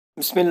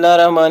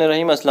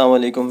बिस्मिल्लाहिर्रहमानिर्रहीम अस्सलाम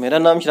वालेकुम। मेरा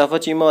नाम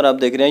शराफत चीमा और आप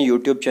देख रहे हैं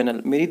यूट्यूब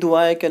चैनल। मेरी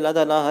दुआ है कि अल्लाह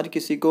ताला हर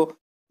किसी को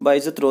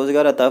बाइज़्ज़त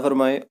रोज़गार अता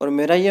फ़रमाए। और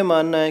मेरा ये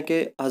मानना है कि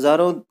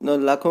हज़ारों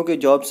लाखों की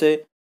जॉब से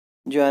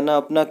जो है ना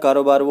अपना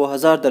कारोबार वो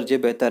हज़ार दर्जे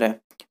बेहतर है।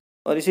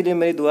 और इसीलिए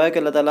मेरी दुआ है कि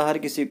अल्लाह ताला हर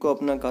किसी को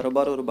अपना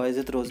कारोबार और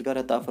बाइज़्ज़त रोज़गार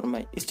अता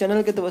फ़रमाए। इस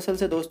चैनल के तवसल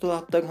से दोस्तों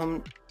अब तक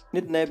हम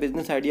नित नए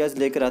बिज़नेस आइडियाज़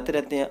लेकर आते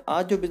रहते हैं।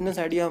 आज जो बिज़नेस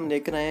आइडिया हम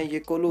लेकर आए हैं ये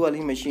कोलू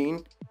वाली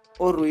मशीन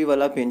और रुई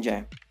वाला पेंजा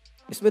है।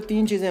 इसमें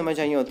तीन चीज़ें हमें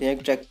चाहिए होती हैं,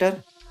 एक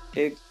ट्रैक्टर,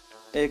 एक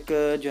एक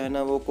जो है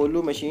ना वो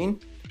कोल्लू मशीन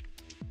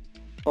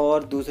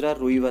और दूसरा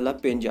रुई वाला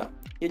पेंजा।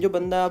 ये जो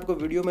बंदा आपको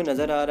वीडियो में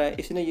नज़र आ रहा है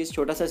इसने ये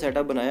छोटा सा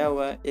सेटअप बनाया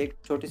हुआ है। एक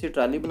छोटी सी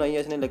ट्राली बनाई है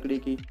इसने लकड़ी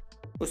की,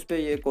 उस पर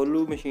ये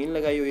कोल्लू मशीन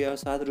लगाई हुई है और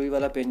साथ रुई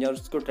वाला पेंजा, और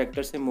उसको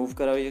ट्रैक्टर से मूव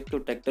करा हुआ है तो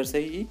ट्रैक्टर से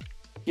ही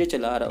ये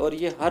चला रहा है। और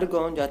ये हर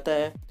गाँव जाता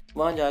है,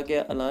 वहाँ जाके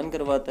ऐलान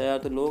करवाता है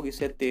तो लोग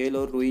इससे तेल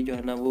और रुई जो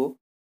है ना वो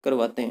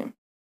करवाते हैं।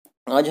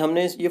 आज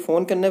हमने ये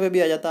फ़ोन करने पे भी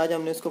आ जाता, आज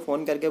हमने इसको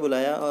फ़ोन करके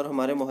बुलाया और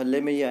हमारे मोहल्ले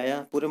में ये आया,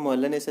 पूरे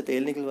मोहल्ले ने इससे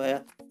तेल निकलवाया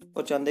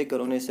और चंद एक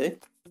घरों ने इसे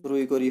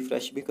रुई को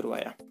रिफ़्रेश भी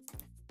करवाया।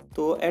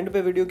 तो एंड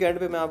पे, वीडियो के एंड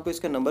पे मैं आपको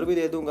इसका नंबर भी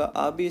दे दूंगा,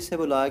 आप भी इससे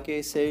बुला के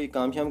इससे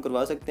काम शाम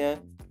करवा सकते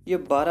हैं। ये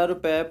 12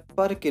 रुपये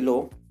पर किलो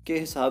के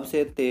हिसाब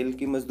से तेल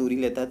की मजदूरी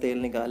लेता है, तेल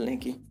निकालने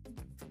की।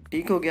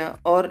 ठीक हो गया।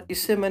 और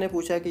इससे मैंने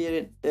पूछा कि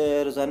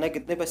ये रोज़ाना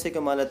कितने पैसे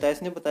कमा लेता है।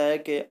 इसने बताया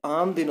कि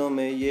आम दिनों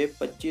में ये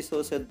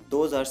 2500 से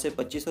 2000 से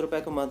 2500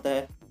 रुपये कमाता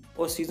है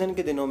और सीज़न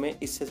के दिनों में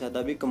इससे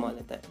ज़्यादा भी कमा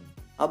लेता है।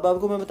 अब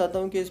आपको मैं बताता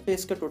हूँ कि इस पर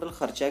इसका टोटल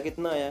ख़र्चा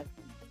कितना आया।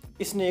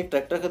 इसने एक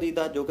ट्रैक्टर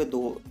ख़रीदा जो कि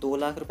दो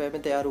लाख रुपए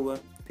में तैयार हुआ।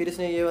 फिर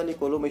इसने ये वाली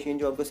कोलो मशीन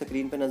जो आपको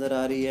स्क्रीन पे नज़र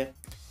आ रही है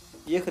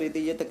ये ख़रीदी,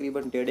 ये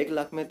तकरीबन 1.5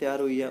 लाख में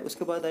तैयार हुई है।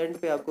 उसके बाद एंड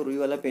पे आपको रुई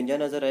वाला पेंजा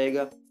नज़र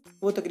आएगा,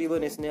 वो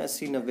तकरीबन इसने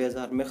 80-90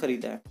 हज़ार में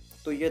ख़रीदा है।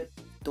 तो ये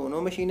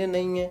दोनों मशीनें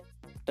नहीं हैं।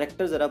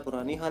 ट्रैक्टर ज़रा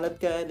पुरानी हालत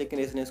का है लेकिन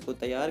इसने इसको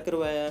तैयार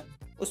करवाया है,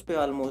 उस पर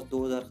आलमोस्ट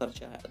 2000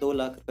 खर्चा आया, 2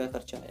 लाख रुपये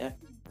खर्चा आया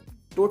है।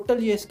 टोटल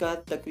ये इसका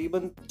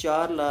तकरीबन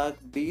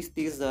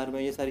 4,20,30 हज़ार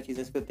में ये सारी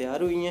चीज़ें इस पर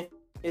तैयार हुई हैं।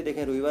 ये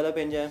देखें रुई वाला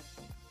पेंजा है।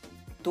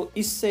 तो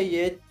इससे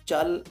ये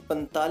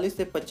 45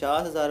 से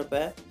 50 हज़ार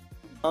रुपये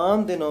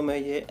आम दिनों में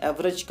ये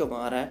एवरेज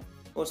कमा रहा है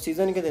और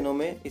सीज़न के दिनों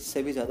में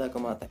इससे भी ज़्यादा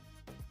कमाता है।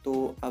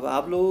 तो अब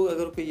आप लोग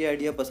अगर कोई ये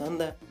आइडिया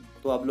पसंद है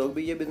तो आप लोग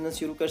भी ये बिज़नेस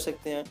शुरू कर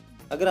सकते हैं।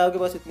 अगर आपके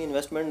पास इतनी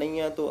इन्वेस्टमेंट नहीं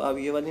है तो आप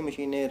ये वाली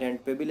मशीनें रेंट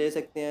पे भी ले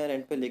सकते हैं,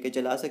 रेंट पे लेके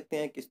चला सकते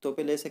हैं, किस्तों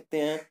पे ले सकते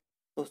हैं।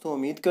 दोस्तों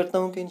उम्मीद करता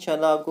हूँ कि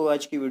इंशाल्लाह आपको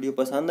आज की वीडियो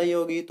पसंद आई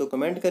होगी। तो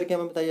कमेंट करके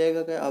हमें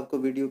बताइएगा कि आपको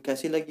वीडियो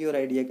कैसी लगी और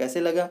आइडिया कैसे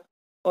लगा।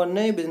 और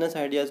नए बिज़नेस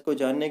आइडियाज़ को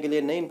जानने के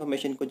लिए, नई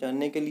इन्फॉर्मेशन को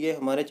जानने के लिए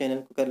हमारे चैनल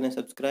को कर लें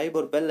सब्सक्राइब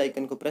और बेल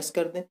आइकन को प्रेस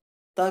कर दें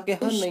ताकि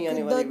हर नई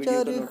आने वाली वीडियो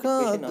का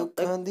नोटिफिकेशन आप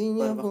तक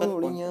बर वक्त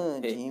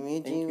पहुँचे।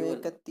 Thank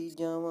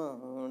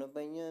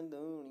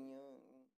you.